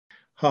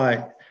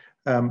Hi,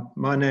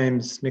 my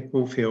name's Nick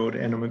Woolfield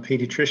and I'm a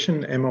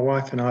paediatrician, and my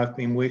wife and I have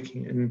been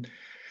working in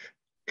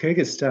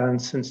Kyrgyzstan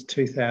since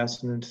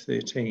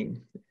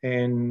 2013.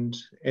 And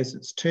as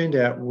it's turned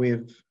out,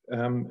 we've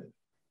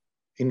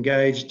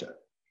engaged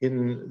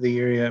in the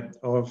area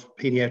of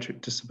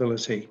paediatric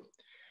disability.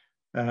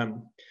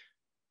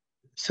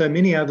 So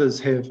many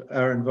others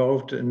are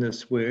involved in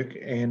this work,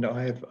 and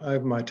I have,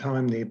 over my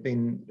time there,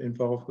 been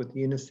involved with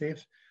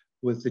UNICEF,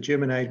 with the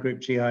German aid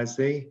group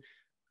GIZ,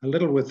 a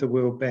little with the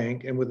World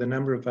Bank, and with a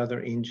number of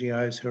other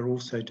NGOs who are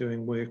also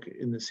doing work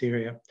in this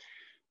area,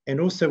 and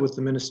also with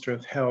the Ministry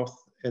of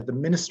Health,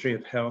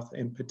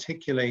 and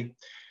particularly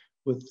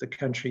with the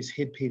country's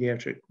head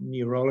paediatric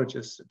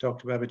neurologist,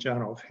 Dr.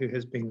 Babajanov, who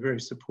has been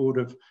very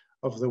supportive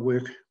of the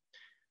work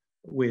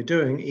we're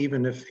doing,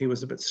 even if he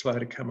was a bit slow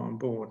to come on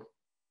board.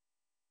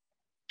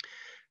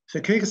 So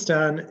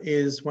Kyrgyzstan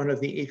is one of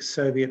the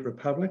ex-Soviet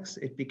republics.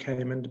 It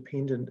became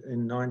independent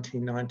in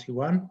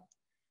 1991.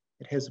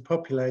 It has a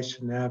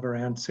population now of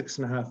around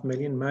 6.5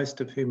 million,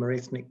 most of whom are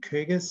ethnic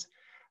Kyrgyz,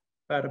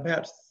 but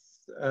about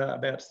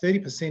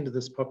 30% of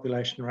this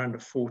population are under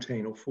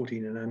 14 or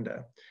 14 and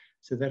under.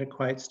 So that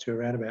equates to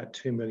around about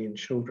 2 million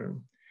children.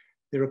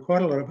 There are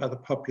quite a lot of other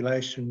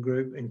population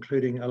group,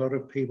 including a lot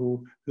of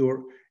people who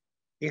are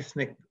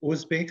ethnic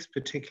Uzbeks,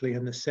 particularly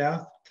in the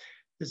south.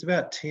 There's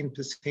about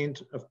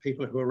 10% of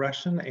people who are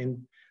Russian,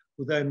 and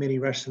although many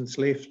Russians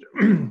left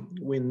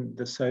when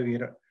the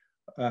Soviet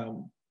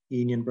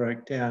Union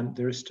broke down,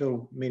 there are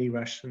still many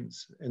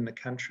Russians in the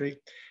country.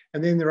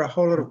 And then there are a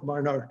whole lot of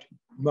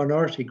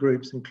minority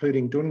groups,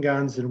 including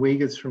Dungans and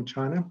Uyghurs from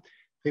China,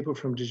 people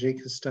from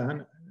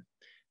Tajikistan,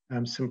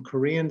 some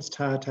Koreans,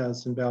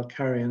 Tatars and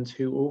Balkarians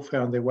who all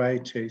found their way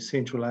to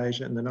Central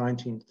Asia in the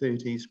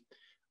 1930s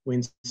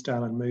when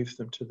Stalin moved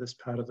them to this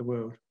part of the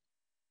world.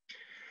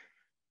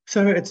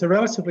 So it's a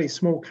relatively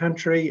small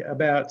country,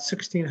 about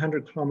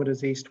 1,600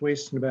 kilometres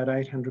east-west and about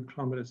 800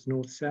 kilometres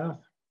north-south.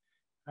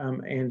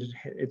 And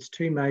its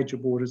two major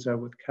borders are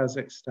with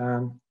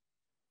Kazakhstan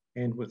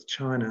and with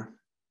China.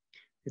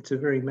 It's a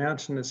very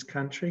mountainous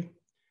country,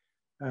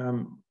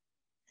 and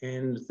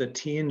the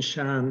Tian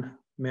Shan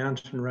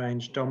mountain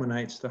range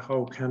dominates the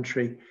whole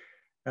country,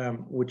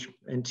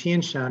 and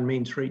Tian Shan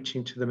means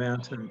reaching to the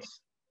mountains.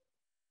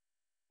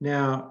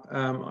 Now,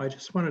 I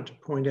just wanted to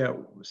point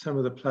out some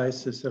of the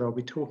places that I'll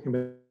be talking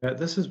about.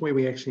 This is where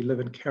we actually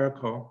live in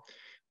Karakol,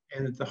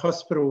 and the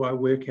hospital I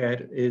work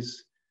at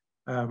is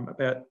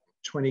about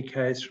 20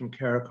 k's from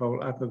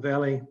Karakol up a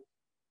valley,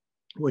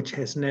 which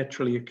has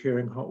naturally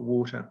occurring hot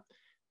water.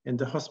 And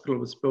the hospital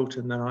was built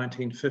in the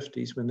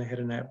 1950s when they had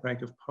an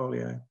outbreak of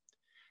polio.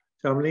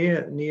 So I'm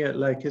near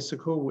Lake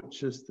Issyk,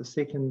 which is the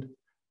second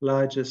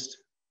largest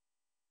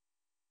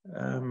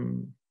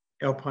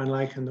alpine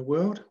lake in the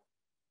world.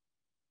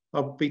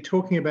 I'll be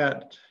talking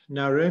about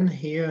Naryn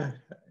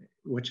here,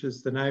 which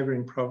is the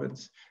neighbouring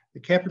province. The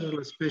capital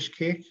is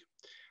Bishkek,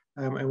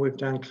 and we've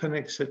done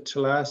clinics at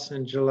Talas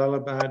and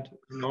Jalalabad,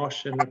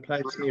 Nosh, and a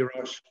place near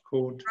Rosh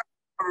called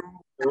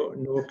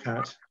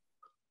Norkat.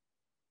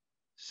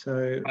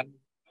 So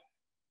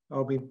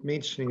I'll be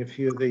mentioning a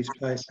few of these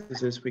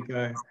places as we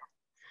go.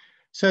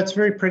 So it's a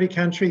very pretty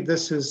country.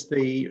 This is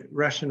the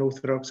Russian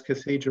Orthodox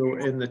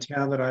Cathedral in the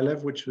town that I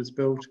live, which was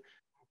built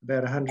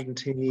about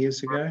 110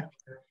 years ago.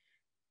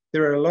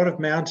 There are a lot of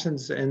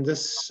mountains, and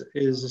this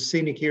is a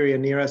scenic area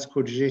near us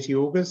called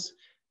Zheti,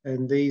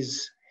 and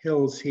these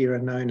hills here are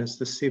known as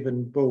the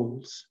Seven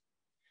Bulls.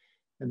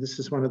 And this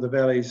is one of the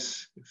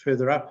valleys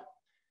further up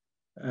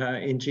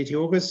in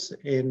Zheti,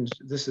 and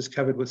this is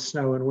covered with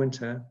snow in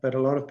winter, but a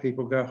lot of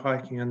people go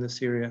hiking in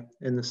this area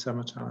in the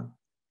summertime.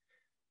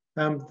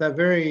 They're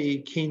very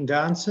keen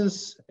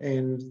dancers,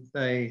 and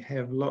they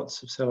have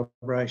lots of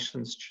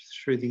celebrations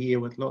through the year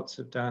with lots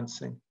of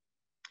dancing.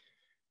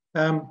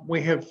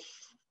 We have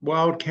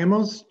wild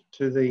camels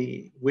to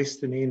the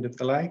western end of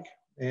the lake,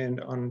 and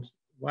on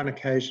one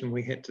occasion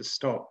we had to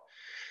stop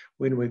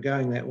when we're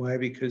going that way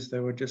because they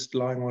were just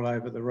lying all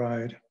over the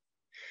road.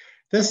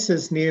 This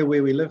is near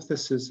where we live.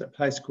 This is a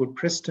place called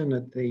Preston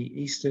at the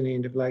eastern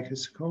end of Lake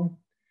Issyk,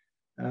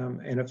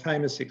 and a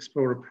famous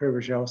explorer,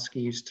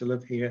 Przewozhalski, used to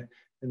live here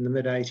in the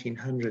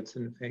mid-1800s,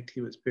 and in fact he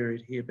was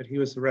buried here, but he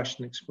was a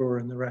Russian explorer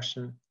in the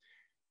Russian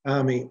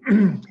army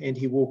and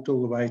he walked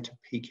all the way to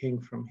Peking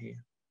from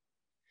here.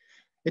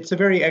 It's a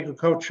very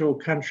agricultural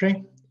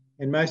country,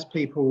 and most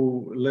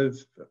people live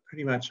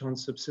pretty much on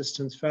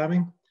subsistence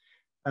farming,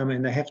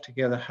 and they have to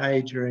gather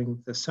hay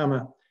during the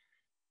summer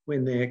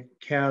when their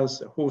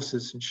cows,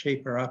 horses and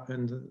sheep are up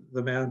in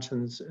the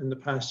mountains in the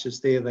pastures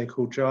there. They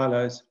call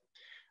drylos,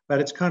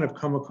 but it's kind of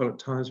comical at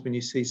times when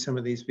you see some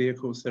of these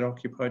vehicles that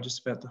occupy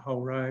just about the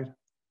whole road.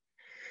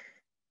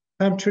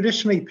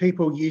 Traditionally,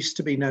 people used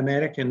to be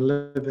nomadic and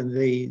live in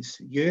these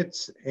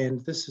yurts, and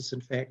this is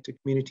in fact a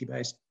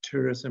community-based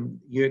tourism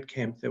yurt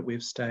camp that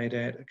we've stayed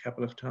at a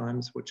couple of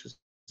times, which is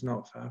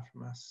not far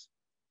from us.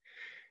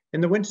 In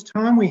the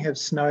wintertime, we have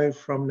snow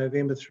from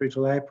November through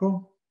till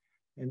April,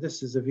 and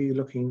this is a view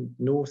looking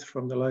north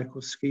from the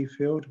local ski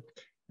field,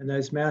 and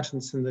those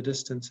mountains in the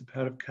distance are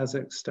part of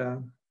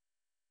Kazakhstan.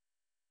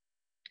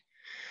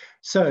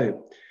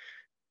 So,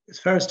 as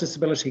far as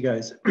disability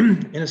goes,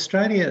 in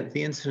Australia,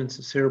 the incidence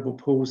of cerebral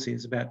palsy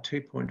is about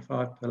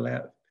 2.5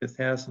 per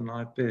 1,000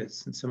 live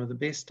births, and some of the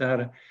best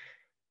data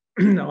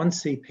on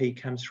CP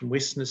comes from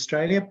Western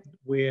Australia,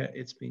 where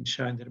it's been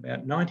shown that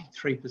about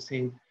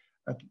 93%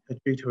 are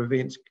due to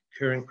events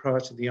occurring prior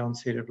to the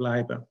onset of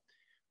labour,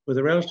 with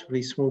a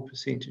relatively small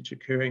percentage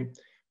occurring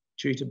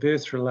due to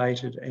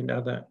birth-related and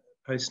other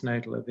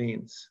postnatal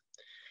events.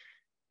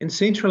 In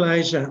Central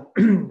Asia,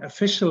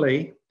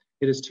 officially,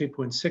 it is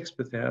 2.6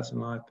 per 1,000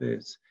 live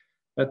births,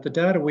 but the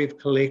data we've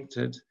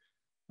collected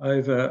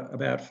over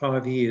about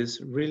 5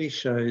 years really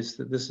shows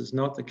that this is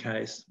not the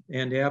case,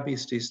 and our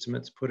best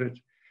estimates put it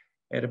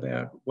at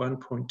about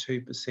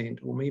 1.2%,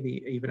 or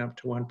maybe even up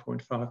to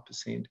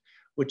 1.5%,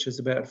 which is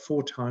about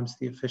 4 times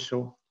the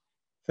official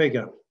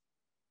figure.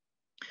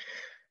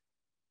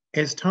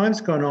 As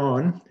time's gone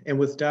on, and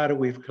with data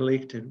we've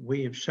collected,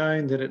 we have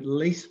shown that at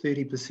least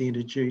 30%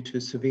 are due to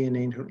severe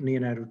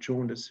neonatal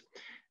jaundice,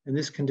 and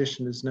this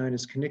condition is known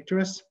as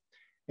kernicterus,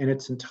 and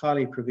it's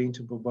entirely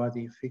preventable by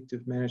the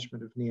effective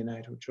management of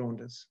neonatal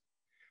jaundice.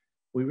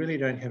 We really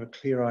don't have a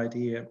clear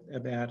idea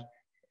about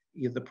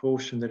the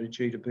portion that are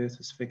due to birth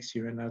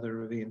asphyxia and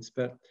other events,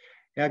 but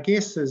our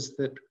guess is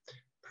that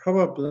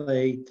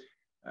probably,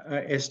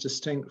 as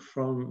distinct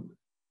from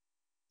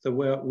the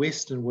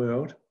Western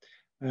world,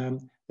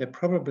 that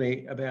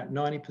probably about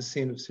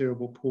 90% of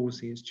cerebral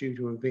palsy is due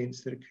to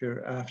events that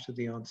occur after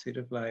the onset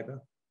of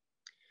labour.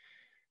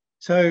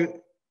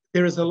 So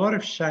there is a lot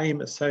of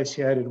shame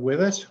associated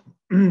with it.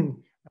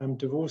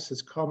 Divorce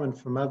is common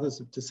for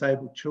mothers of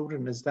disabled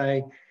children, as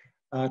they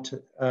are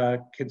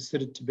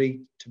considered to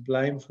be to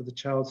blame for the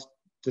child's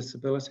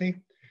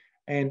disability,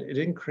 and it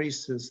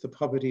increases the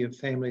poverty of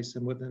families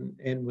and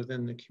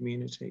within the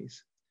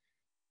communities.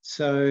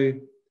 So,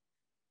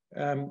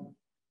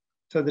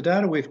 so the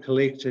data we've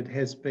collected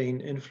has been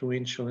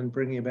influential in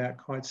bringing about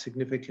quite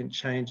significant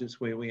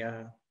changes where we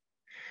are.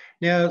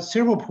 Now,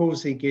 cerebral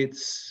palsy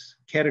gets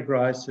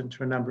categorised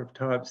into a number of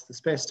types: the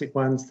spastic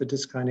ones, the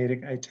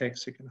dyskinetic,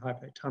 ataxic, and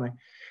hypotonic.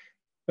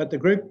 But the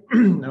group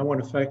I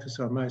want to focus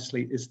on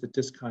mostly is the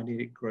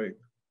dyskinetic group.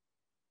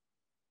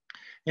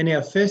 In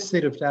our first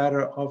set of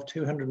data of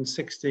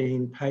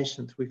 216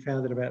 patients, we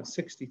found that about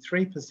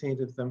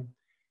 63% of them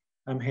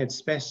had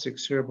spastic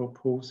cerebral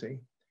palsy,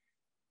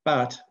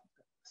 but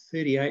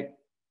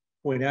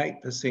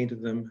 38.8%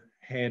 of them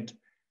had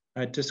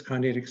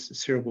dyskinetic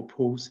cerebral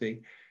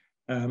palsy.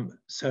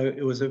 So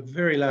it was a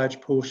very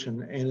large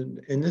portion, and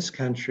in this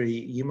country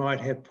you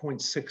might have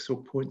 0.6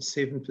 or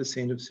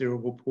 0.7% of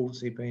cerebral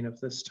palsy being of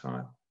this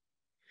type.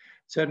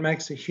 So it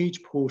makes a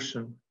huge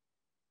portion.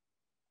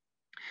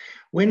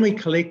 When we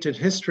collected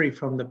history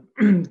from the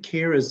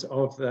carers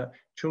of the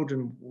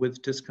children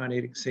with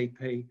dyskinetic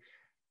CP,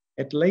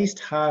 at least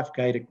half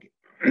gave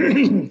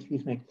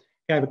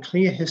a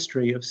clear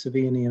history of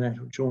severe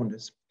neonatal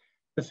jaundice.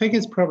 The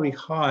figure's probably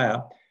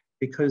higher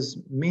because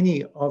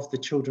many of the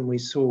children we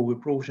saw were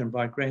brought in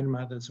by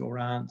grandmothers or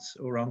aunts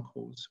or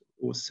uncles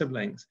or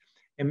siblings,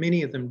 and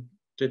many of them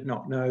did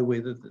not know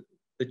whether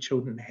the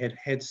children had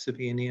had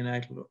severe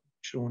neonatal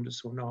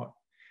jaundice or not.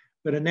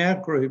 But in our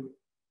group,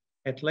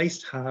 at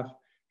least half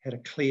had a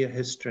clear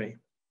history.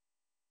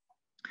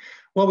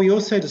 What we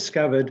also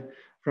discovered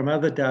from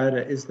other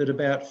data is that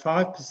about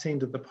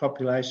 5% of the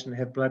population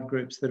have blood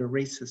groups that are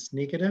rhesus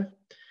negative.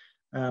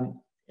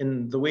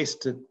 In the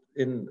West,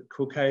 in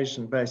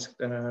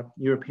Caucasian-based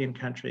European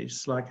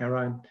countries like our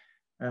own,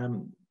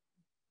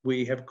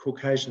 we have a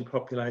Caucasian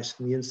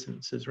population, the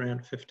incidence is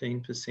around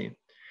 15%.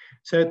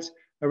 So it's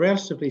a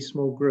relatively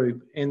small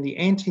group, and the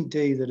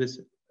anti-D that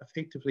is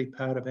effectively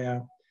part of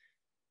our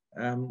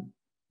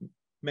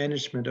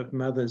management of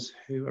mothers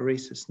who are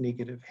rhesus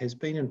negative has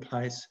been in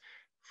place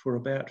for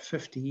about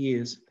 50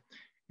 years,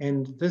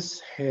 and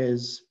this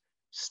has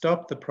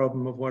stopped the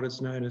problem of what is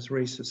known as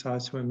rhesus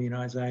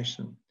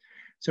isoimmunization.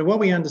 So what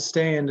we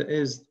understand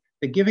is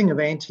the giving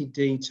of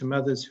anti-D to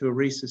mothers who are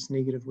rhesus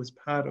negative was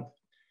part of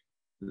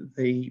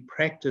the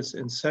practice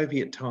in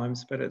Soviet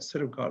times, but it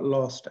sort of got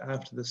lost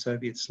after the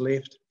Soviets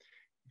left,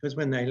 because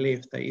when they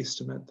left, they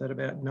estimate that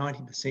about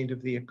 90%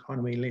 of the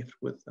economy left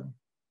with them.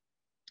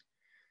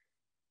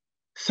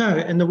 So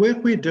in the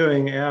work we're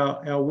doing,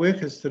 our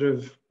work is sort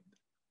of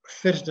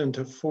fitted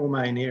into 4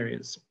 main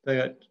areas. They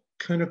got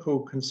clinical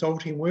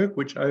consulting work,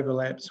 which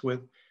overlaps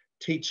with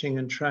teaching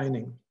and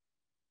training.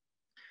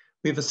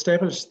 We've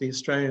established the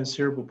Australian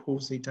Cerebral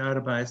Palsy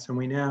database, and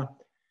we now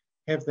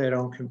have that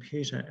on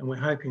computer, and we're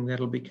hoping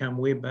that'll become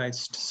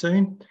web-based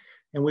soon.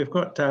 And we've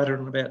got data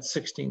on about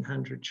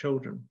 1,600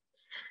 children.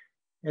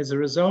 As a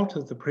result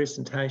of the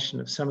presentation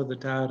of some of the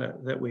data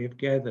that we have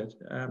gathered,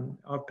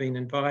 I've been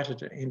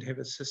invited and have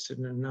assisted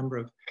in a number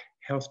of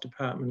health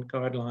department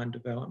guideline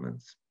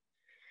developments.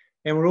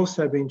 And we're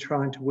also been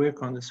trying to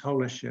work on this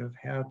whole issue of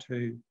how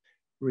to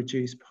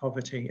reduce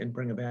poverty and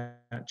bring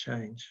about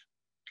change.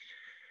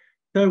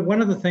 So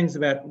one of the things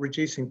about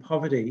reducing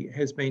poverty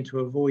has been to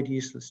avoid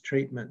useless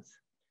treatments.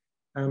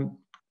 The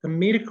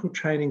medical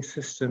training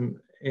system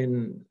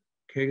in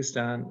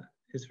Kyrgyzstan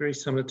is very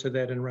similar to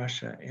that in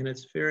Russia, and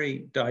it's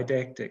very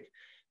didactic.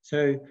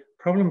 So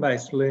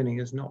problem-based learning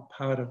is not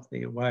part of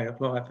their way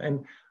of life.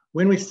 And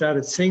when we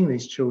started seeing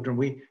these children,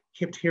 we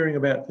kept hearing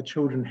about the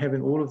children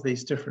having all of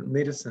these different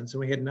medicines, and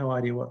we had no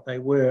idea what they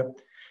were.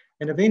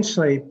 And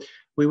eventually,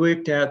 we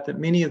worked out that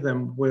many of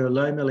them were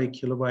low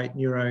molecular weight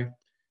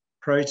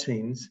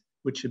neuroproteins,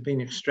 which had been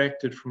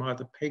extracted from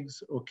either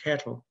pigs or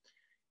cattle,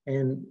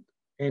 and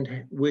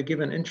were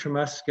given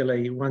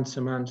intramuscularly once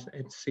a month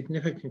at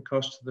significant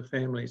cost to the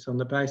families on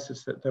the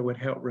basis that they would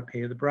help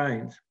repair the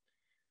brains.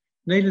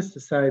 Needless to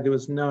say, there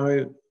was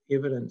no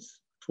evidence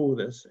for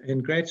this,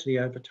 and gradually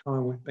over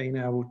time we've been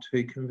able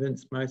to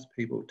convince most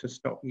people to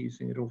stop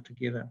using it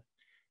altogether.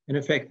 And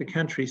in fact, the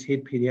country's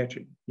head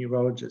paediatric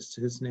neurologist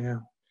has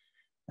now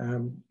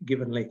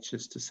given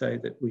lectures to say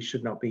that we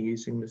should not be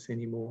using this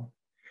anymore.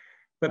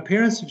 But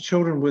parents of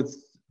children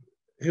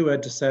who are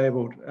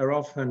disabled are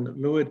often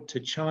lured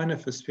to China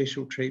for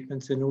special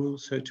treatments, and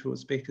also to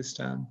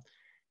Uzbekistan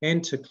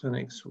and to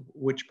clinics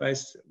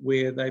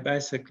where they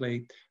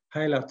basically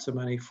pay lots of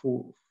money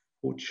for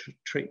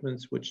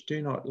treatments which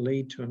do not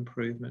lead to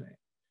improvement,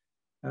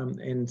 and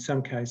in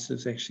some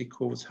cases actually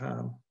cause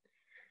harm.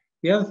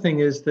 The other thing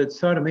is that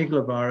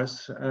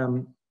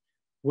cytomegalovirus,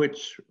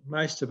 which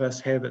most of us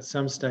have at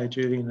some stage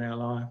early in our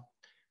life,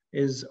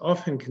 is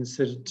often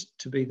considered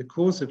to be the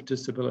cause of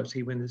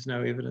disability when there's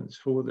no evidence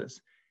for this.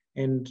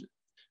 And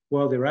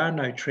while there are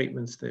no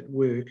treatments that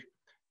work,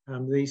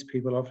 these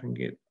people often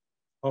get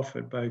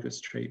offered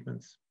bogus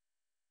treatments.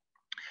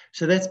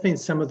 So that's been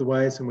some of the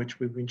ways in which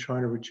we've been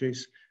trying to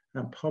reduce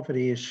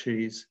poverty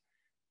issues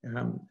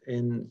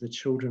in the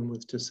children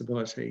with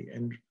disability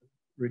and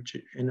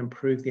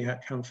improve the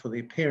outcome for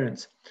their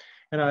parents.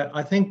 And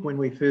I think when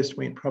we first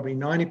went, probably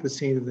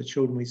 90% of the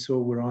children we saw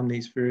were on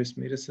these various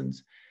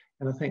medicines.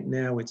 And I think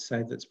now we'd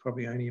say that's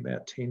probably only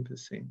about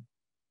 10%.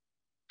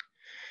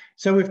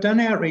 So we've done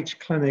outreach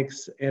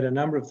clinics at a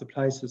number of the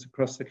places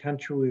across the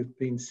country. We've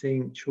been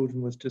seeing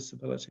children with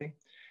disability,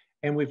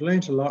 and we've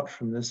learned a lot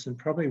from this, and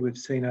probably we've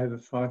seen over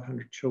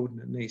 500 children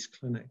in these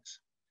clinics.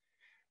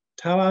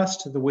 Talas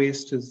to the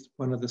west is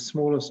one of the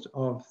smallest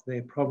of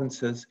their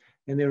provinces,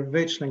 and there are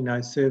virtually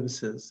no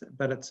services,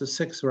 but it's a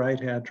 6 or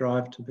 8 hour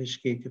drive to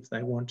Bishkek if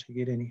they want to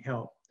get any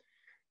help.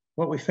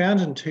 What we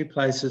found in 2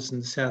 places in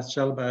the South,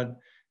 Jalalabad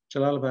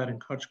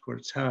and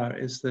Kochkoratar,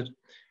 is that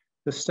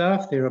the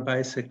staff there are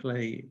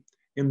basically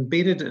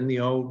embedded in the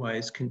old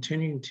ways,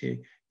 continuing to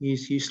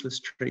use useless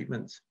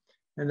treatments,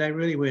 and they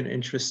really weren't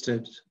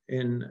interested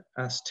in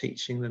us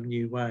teaching them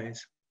new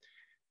ways.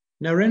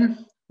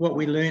 Narin, what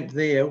we learnt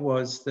there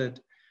was that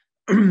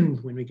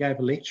when we gave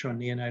a lecture on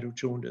neonatal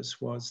jaundice,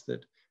 was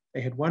that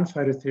they had 1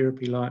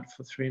 phototherapy light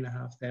for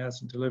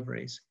 3,500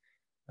 deliveries,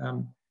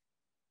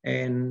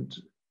 and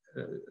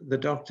the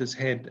doctors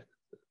had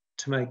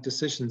to make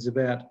decisions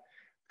about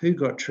who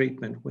got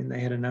treatment when they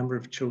had a number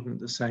of children at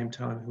the same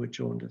time who were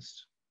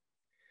jaundiced.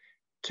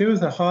 2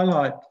 of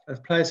the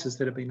places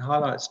that have been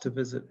highlights to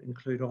visit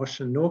include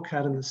Osh and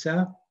Norkat in the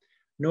south.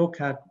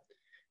 Norkat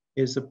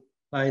is a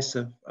place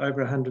of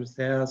over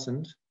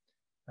 100,000,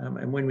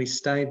 and when we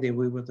stayed there,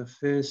 we were the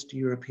first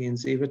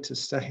Europeans ever to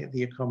stay at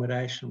the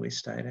accommodation we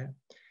stayed at.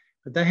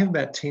 But they have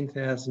about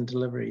 10,000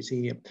 deliveries a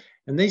year,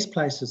 and these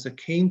places are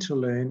keen to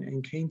learn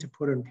and keen to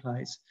put in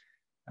place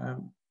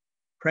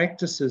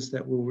practices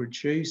that will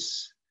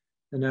reduce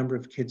the number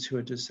of kids who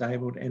are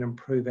disabled and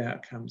improve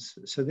outcomes.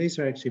 So these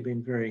have actually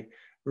been very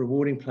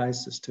rewarding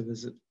places to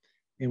visit,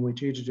 and we're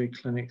due to do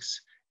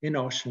clinics in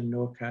Osh and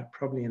Norkat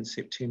probably in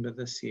September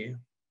this year.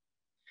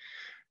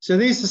 So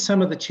these are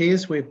some of the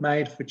chairs we've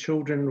made for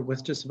children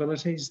with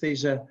disabilities.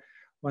 These are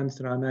ones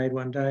that I made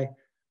one day,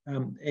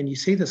 and you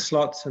see the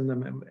slots in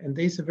them, and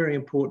these are very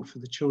important for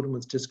the children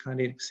with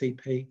dyskinetic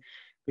CP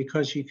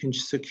because you can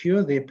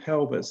secure their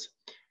pelvis,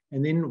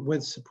 and then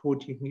with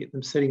support you can get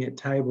them sitting at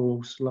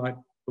tables like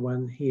the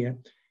one here,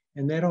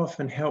 and that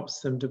often helps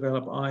them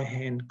develop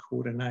eye-hand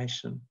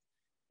coordination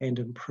and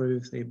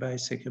improve their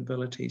basic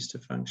abilities to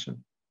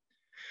function.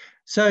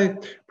 So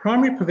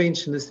primary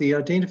prevention is the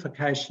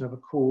identification of a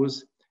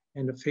cause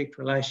and effect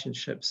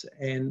relationships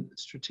and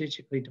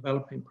strategically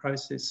developing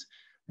process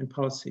and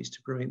policies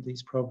to prevent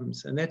these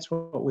problems, and that's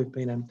what we've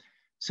been in.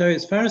 So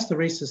as far as the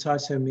rhesus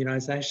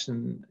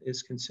isoimmunisation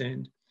is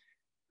concerned,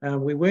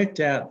 we worked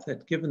out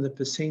that given the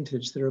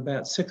percentage, there are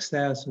about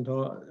 6,000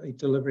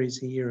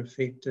 deliveries a year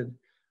affected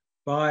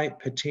by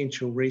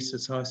potential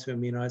rhesus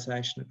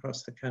isoimmunisation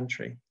across the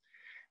country.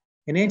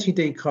 An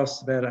anti-D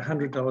costs about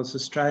 $100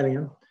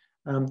 Australian,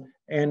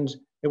 and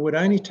it would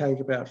only take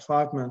about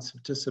 5 months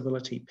of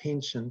disability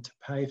pension to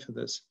pay for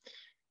this.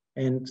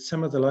 And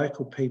some of the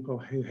local people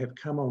who have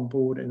come on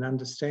board and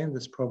understand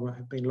this problem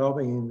have been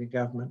lobbying the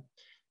government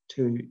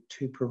to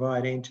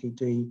provide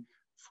anti-D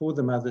for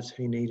the mothers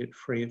who need it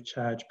free of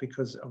charge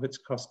because of its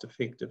cost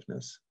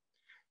effectiveness.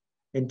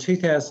 In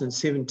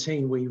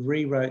 2017, we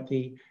rewrote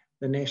the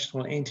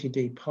national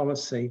anti-D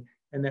policy,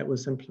 and that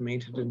was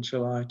implemented in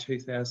July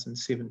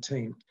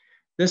 2017.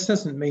 This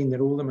doesn't mean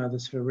that all the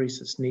mothers who are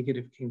rhesus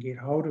negative can get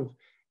hold of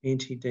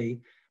anti-D,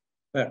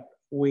 but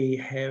we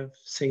have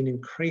seen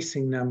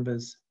increasing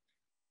numbers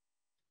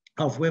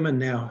of women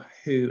now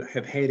who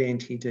have had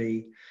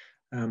anti-D,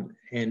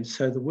 and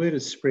so the word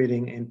is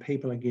spreading and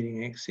people are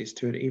getting access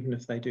to it, even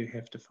if they do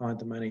have to find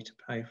the money to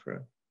pay for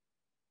it.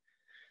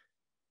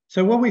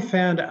 So what we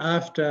found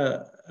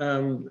after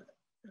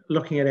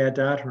looking at our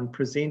data and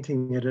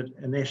presenting it at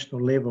a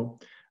national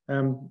level,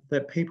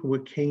 that people were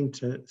keen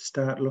to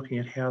start looking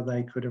at how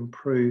they could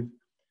improve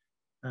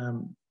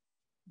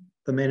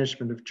the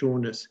management of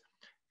jaundice.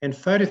 And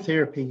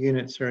phototherapy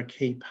units are a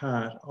key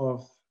part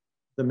of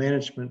the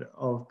management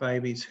of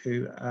babies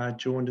who are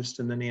jaundiced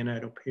in the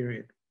neonatal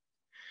period.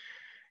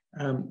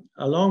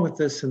 Along with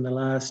this, in the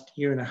last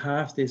year and a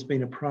half, there's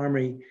been a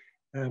primary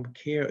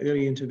care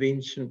early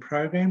intervention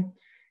program.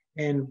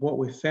 And what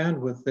we've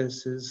found with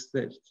this is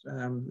that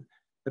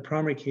the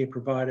primary care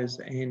providers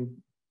and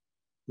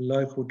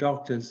local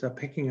doctors are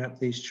picking up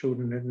these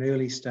children at an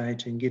early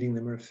stage and getting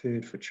them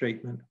referred for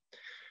treatment.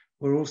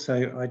 We're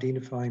also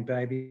identifying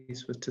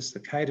babies with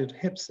dislocated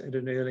hips at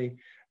an early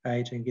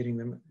age and getting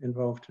them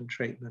involved in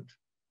treatment.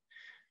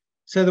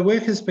 So the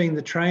work has been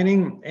the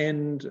training,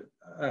 and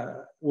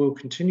we'll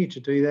continue to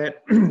do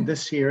that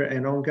this year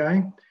and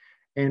ongoing.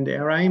 And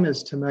our aim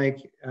is to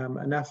make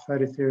enough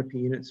phototherapy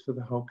units for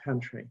the whole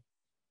country.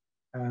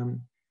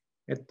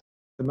 At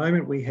the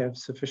moment, we have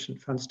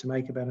sufficient funds to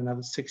make about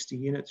another 60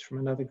 units from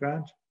another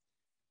grant.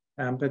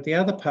 But the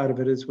other part of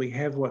it is we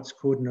have what's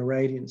called an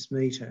irradiance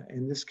meter,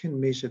 and this can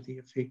measure the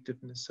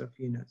effectiveness of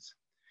units.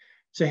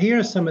 So here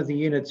are some of the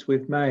units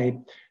we've made.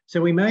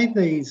 So we made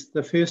these,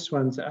 the first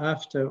ones,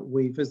 after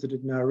we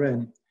visited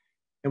Narin,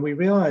 and we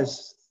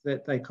realized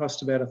that they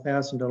cost about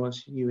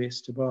 $1,000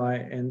 US to buy.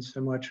 And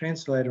so my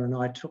translator and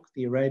I took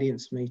the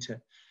irradiance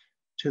meter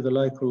to the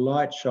local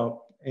light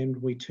shop, and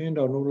we turned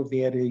on all of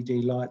the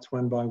LED lights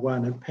one by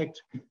one and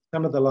picked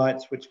some of the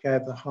lights which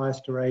gave the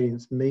highest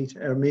irradiance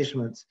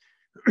measurements.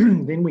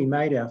 Then we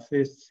made our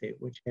first set,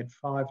 which had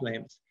 5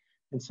 lamps,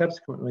 and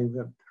subsequently we've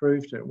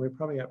improved it. We're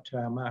probably up to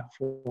our Mark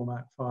 4,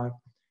 Mark 5.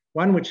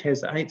 One which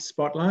has 8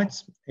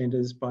 spotlights and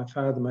is by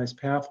far the most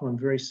powerful and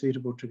very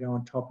suitable to go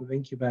on top of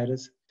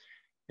incubators.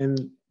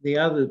 And the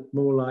other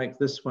more like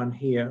this one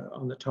here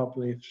on the top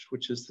left,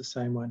 which is the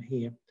same one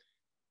here.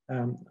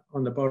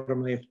 On the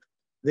bottom left,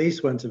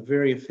 these ones are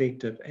very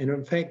effective and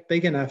in fact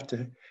big enough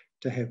to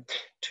have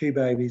 2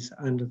 babies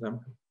under them.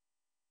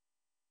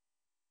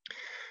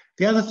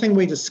 The other thing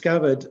we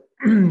discovered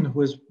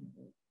was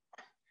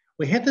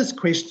we had this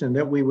question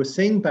that we were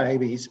seeing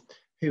babies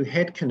who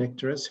had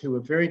kernicterus, who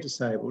were very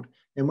disabled,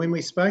 and when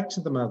we spoke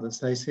to the mothers,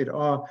 they said,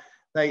 oh,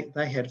 they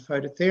had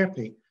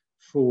phototherapy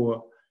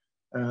for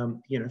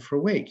for a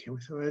week. And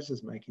we thought, well, that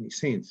doesn't make any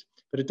sense.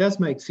 But it does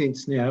make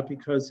sense now,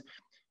 because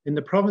in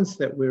the province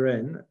that we're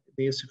in,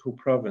 the Issaquah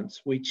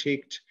province, we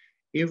checked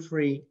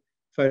every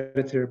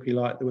phototherapy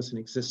light that was in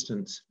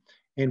existence,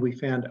 and we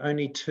found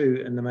only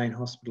 2 in the main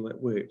hospital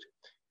that worked.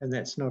 And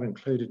that's not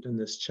included in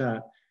this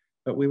chart.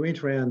 But we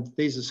went around,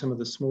 these are some of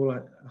the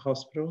smaller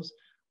hospitals,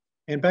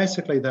 and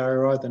basically they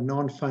were either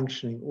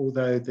non-functioning,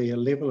 although the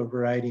level of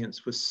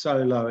irradiance was so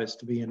low as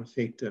to be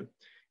ineffective.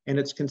 And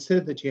it's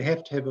considered that you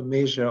have to have a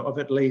measure of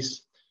at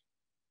least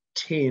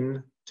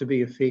 10 to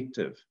be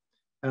effective.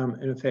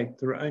 And in fact,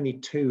 there are only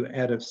 2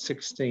 out of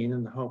 16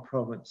 in the whole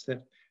province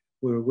that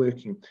were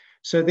working.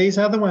 So these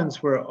other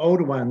ones were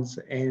older ones,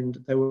 and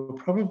they were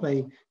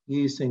probably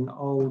using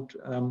old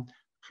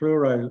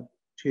fluoro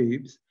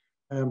tubes.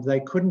 They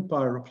couldn't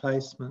buy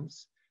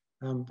replacements,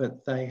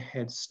 but they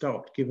had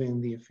stopped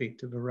giving the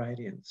effective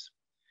irradiance.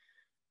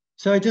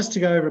 So just to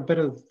go over a bit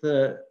of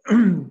the,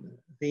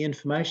 the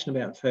information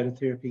about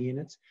phototherapy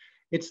units,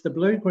 it's the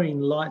blue-green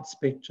light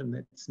spectrum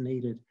that's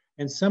needed,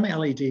 and some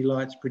LED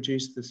lights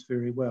produce this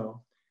very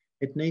well.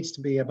 It needs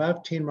to be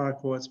above 10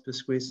 microwatts per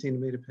square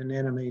centimetre per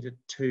nanometre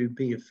to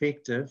be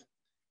effective,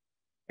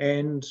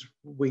 and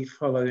we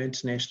follow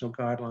international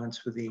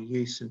guidelines for their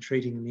use in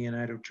treating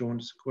neonatal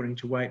jaundice according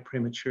to weight,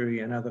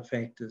 prematurity and other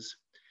factors.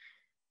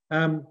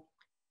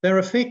 They're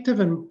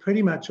effective in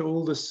pretty much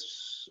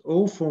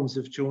all forms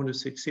of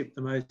jaundice except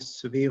the most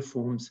severe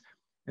forms,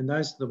 and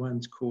those are the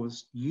ones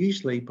caused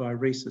usually by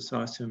rhesus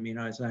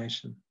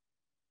isoimmunisation.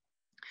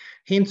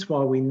 Hence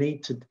why we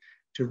need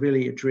to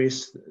really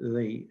address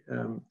the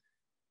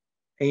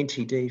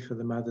anti-D for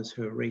the mothers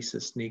who are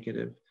rhesus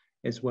negative,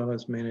 as well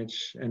as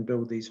manage and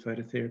build these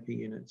phototherapy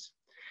units.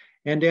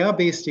 And our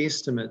best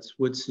estimates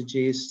would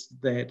suggest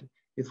that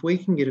if we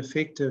can get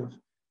effective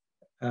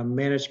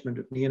management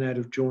of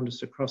neonatal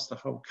jaundice across the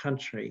whole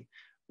country,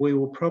 we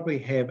will probably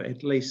have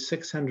at least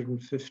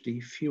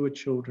 650 fewer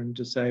children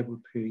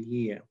disabled per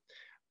year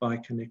by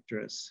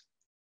kernicterus.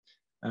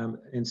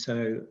 And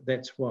so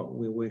that's what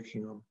we're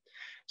working on.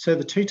 So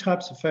the 2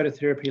 types of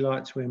phototherapy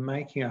lights we're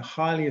making are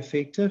highly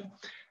effective.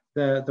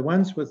 The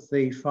ones with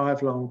the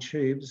 5 long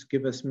tubes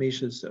give us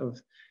measures of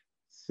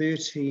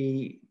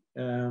 30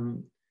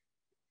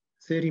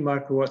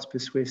 microwatts per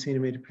square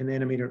centimetre per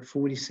nanometre at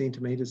 40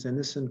 centimetres, and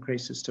this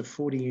increases to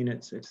 40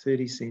 units at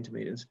 30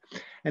 centimetres.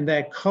 And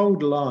they're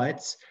cold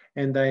lights,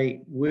 and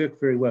they work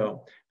very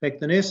well. In fact,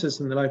 the nurses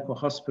in the local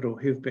hospital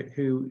who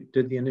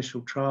did the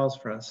initial trials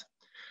for us,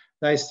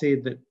 they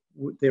said that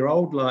their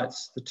old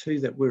lights, the two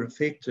that were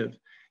effective,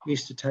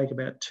 used to take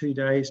about 2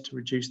 days to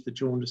reduce the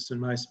jaundice in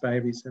most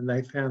babies, and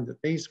they found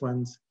that these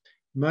ones,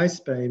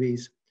 most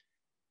babies,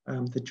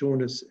 the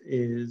jaundice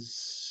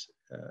is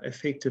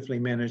effectively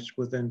managed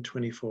within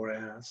 24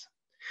 hours.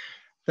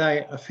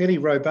 They are fairly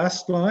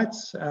robust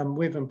lights.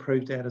 We've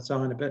improved our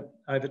design a bit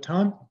over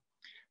time.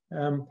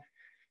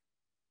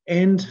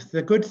 And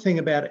the good thing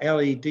about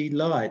LED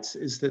lights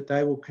is that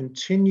they will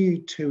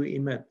continue to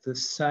emit the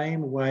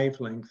same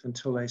wavelength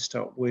until they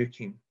stop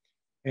working.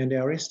 And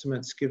our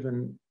estimates,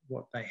 given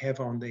what they have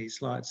on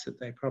these lights, that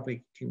they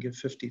probably can give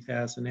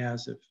 50,000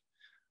 hours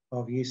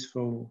of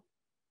useful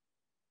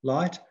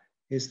light,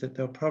 is that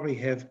they'll probably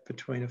have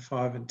between a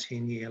 5 and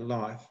 10 year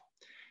life.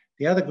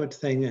 The other good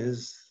thing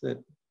is that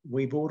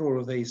we bought all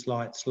of these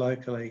lights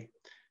locally.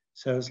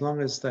 So as long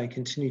as they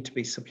continue to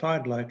be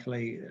supplied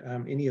locally,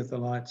 any of the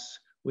lights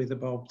where the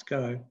bulbs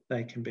go,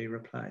 they can be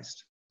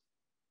replaced.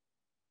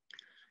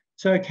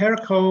 So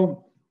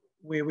Caracol,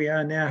 where we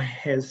are now,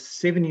 has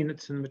 7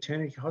 units in the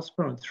maternity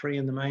hospital and 3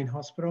 in the main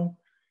hospital.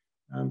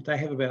 They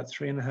have about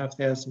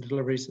 3,500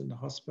 deliveries in the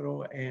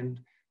hospital and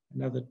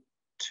another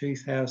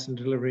 2,000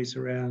 deliveries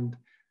around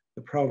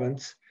the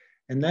province.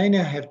 And they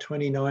now have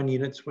 29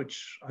 units,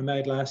 which I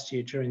made last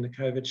year during the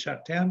COVID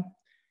shutdown,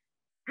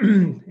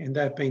 and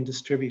they've been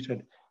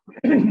distributed.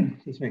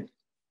 Excuse me.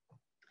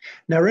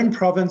 Narin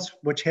province,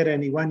 which had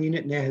only 1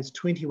 unit, now has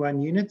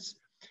 21 units,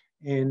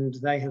 and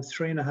they have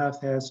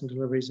 3,500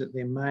 deliveries at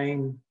their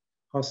main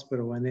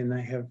hospital, and then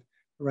they have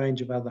a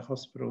range of other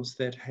hospitals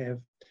that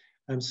have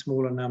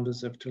smaller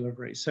numbers of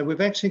deliveries. So we've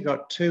actually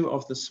got 2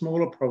 of the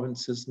smaller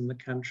provinces in the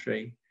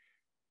country,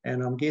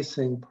 and I'm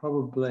guessing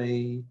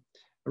probably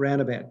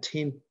around about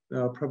 10,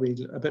 probably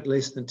a bit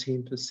less than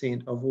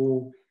 10% of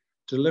all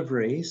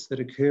deliveries that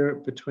occur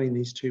between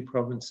these 2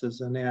 provinces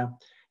are now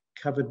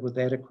covered with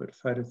adequate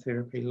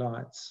phototherapy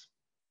lights.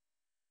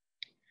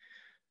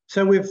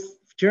 So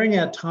during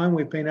our time,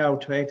 we've been able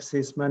to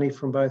access money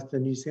from both the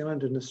New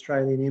Zealand and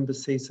Australian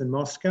embassies in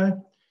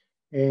Moscow.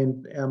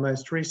 And our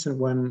most recent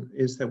one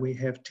is that we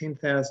have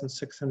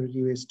 $10,600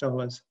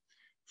 US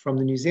from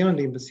the New Zealand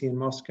embassy in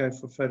Moscow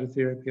for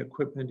phototherapy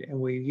equipment. And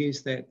we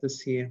use that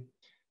this year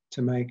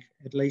to make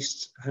at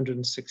least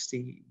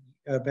 160,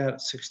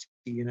 about 60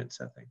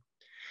 units, I think.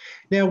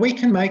 Now, we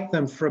can make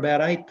them for about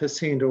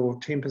 8% or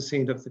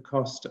 10% of the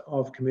cost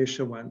of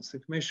commercial ones. The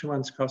commercial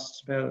ones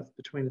cost about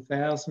between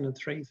 $1,000 and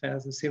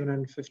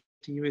 $3,750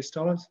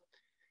 US.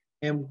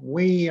 And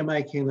we are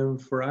making them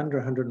for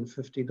under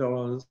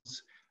 $150.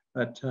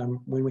 But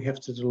when we have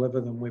to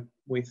deliver them,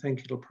 we think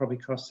it'll probably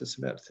cost us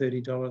about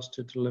 $30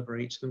 to deliver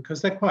each of them,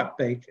 because they're quite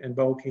big and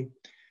bulky.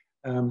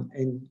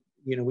 And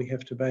you know, we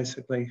have to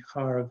basically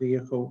hire a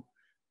vehicle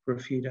for a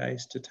few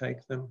days to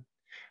take them.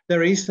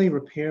 They're easily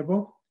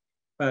repairable,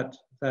 but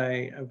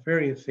they are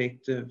very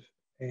effective,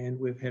 and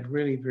we've had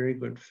really very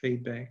good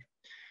feedback.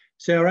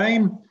 So our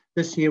aim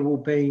this year will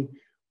be,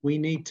 we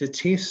need to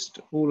test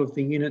all of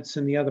the units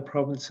in the other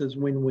provinces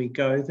when we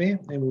go there,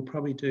 and we'll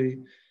probably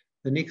do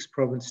the next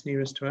province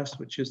nearest to us,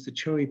 which is the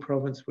Chui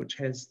province, which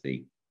has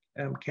the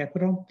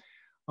capital.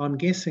 I'm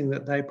guessing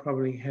that they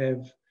probably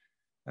have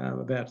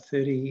about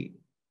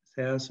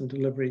 30,000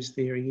 deliveries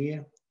there a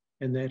year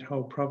in that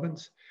whole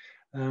province.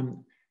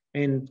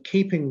 And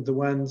keeping the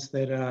ones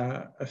that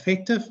are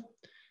effective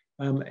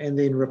and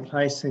then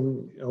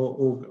replacing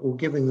or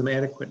giving them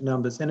adequate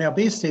numbers. And our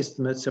best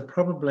estimates are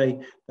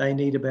probably they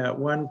need about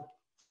 1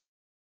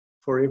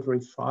 for every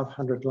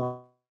 500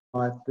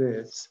 live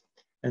births.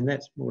 And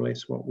that's more or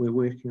less what we're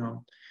working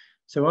on.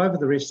 So over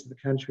the rest of the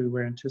country,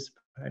 we're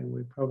anticipating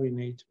we probably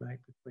need to make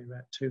between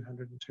about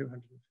 200 and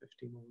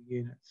 250 more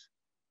units.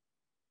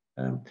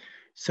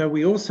 So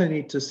we also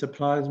need to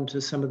supply them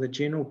to some of the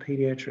general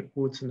paediatric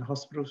wards in the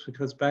hospitals,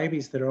 because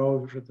babies that are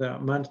over the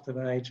month of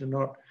age are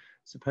not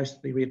supposed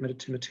to be readmitted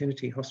to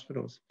maternity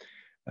hospitals.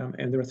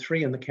 And there are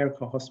 3 in the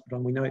Caracol Hospital,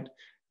 and we note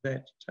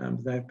that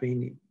they've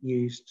been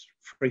used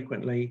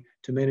frequently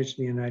to manage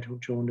neonatal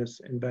jaundice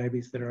in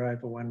babies that are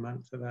over 1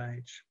 month of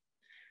age.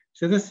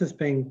 So this has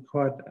been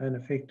quite an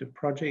effective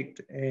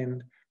project,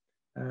 and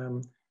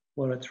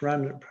while it's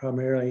run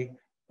primarily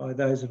by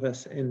those of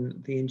us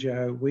in the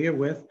NGO we're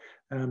with,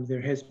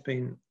 there has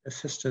been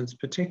assistance,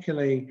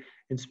 particularly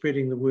in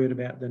spreading the word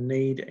about the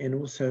need, and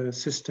also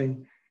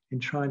assisting in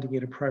trying to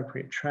get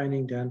appropriate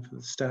training done for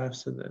the staff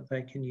so that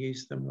they can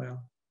use them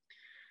well.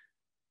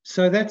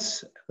 So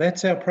that's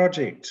our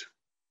project,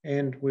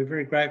 and we're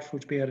very grateful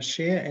to be able to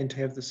share and to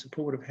have the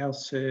support of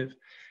HealthServe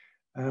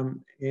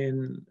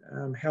in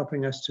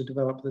helping us to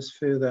develop this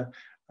further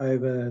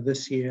over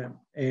this year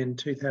and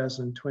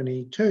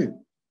 2022.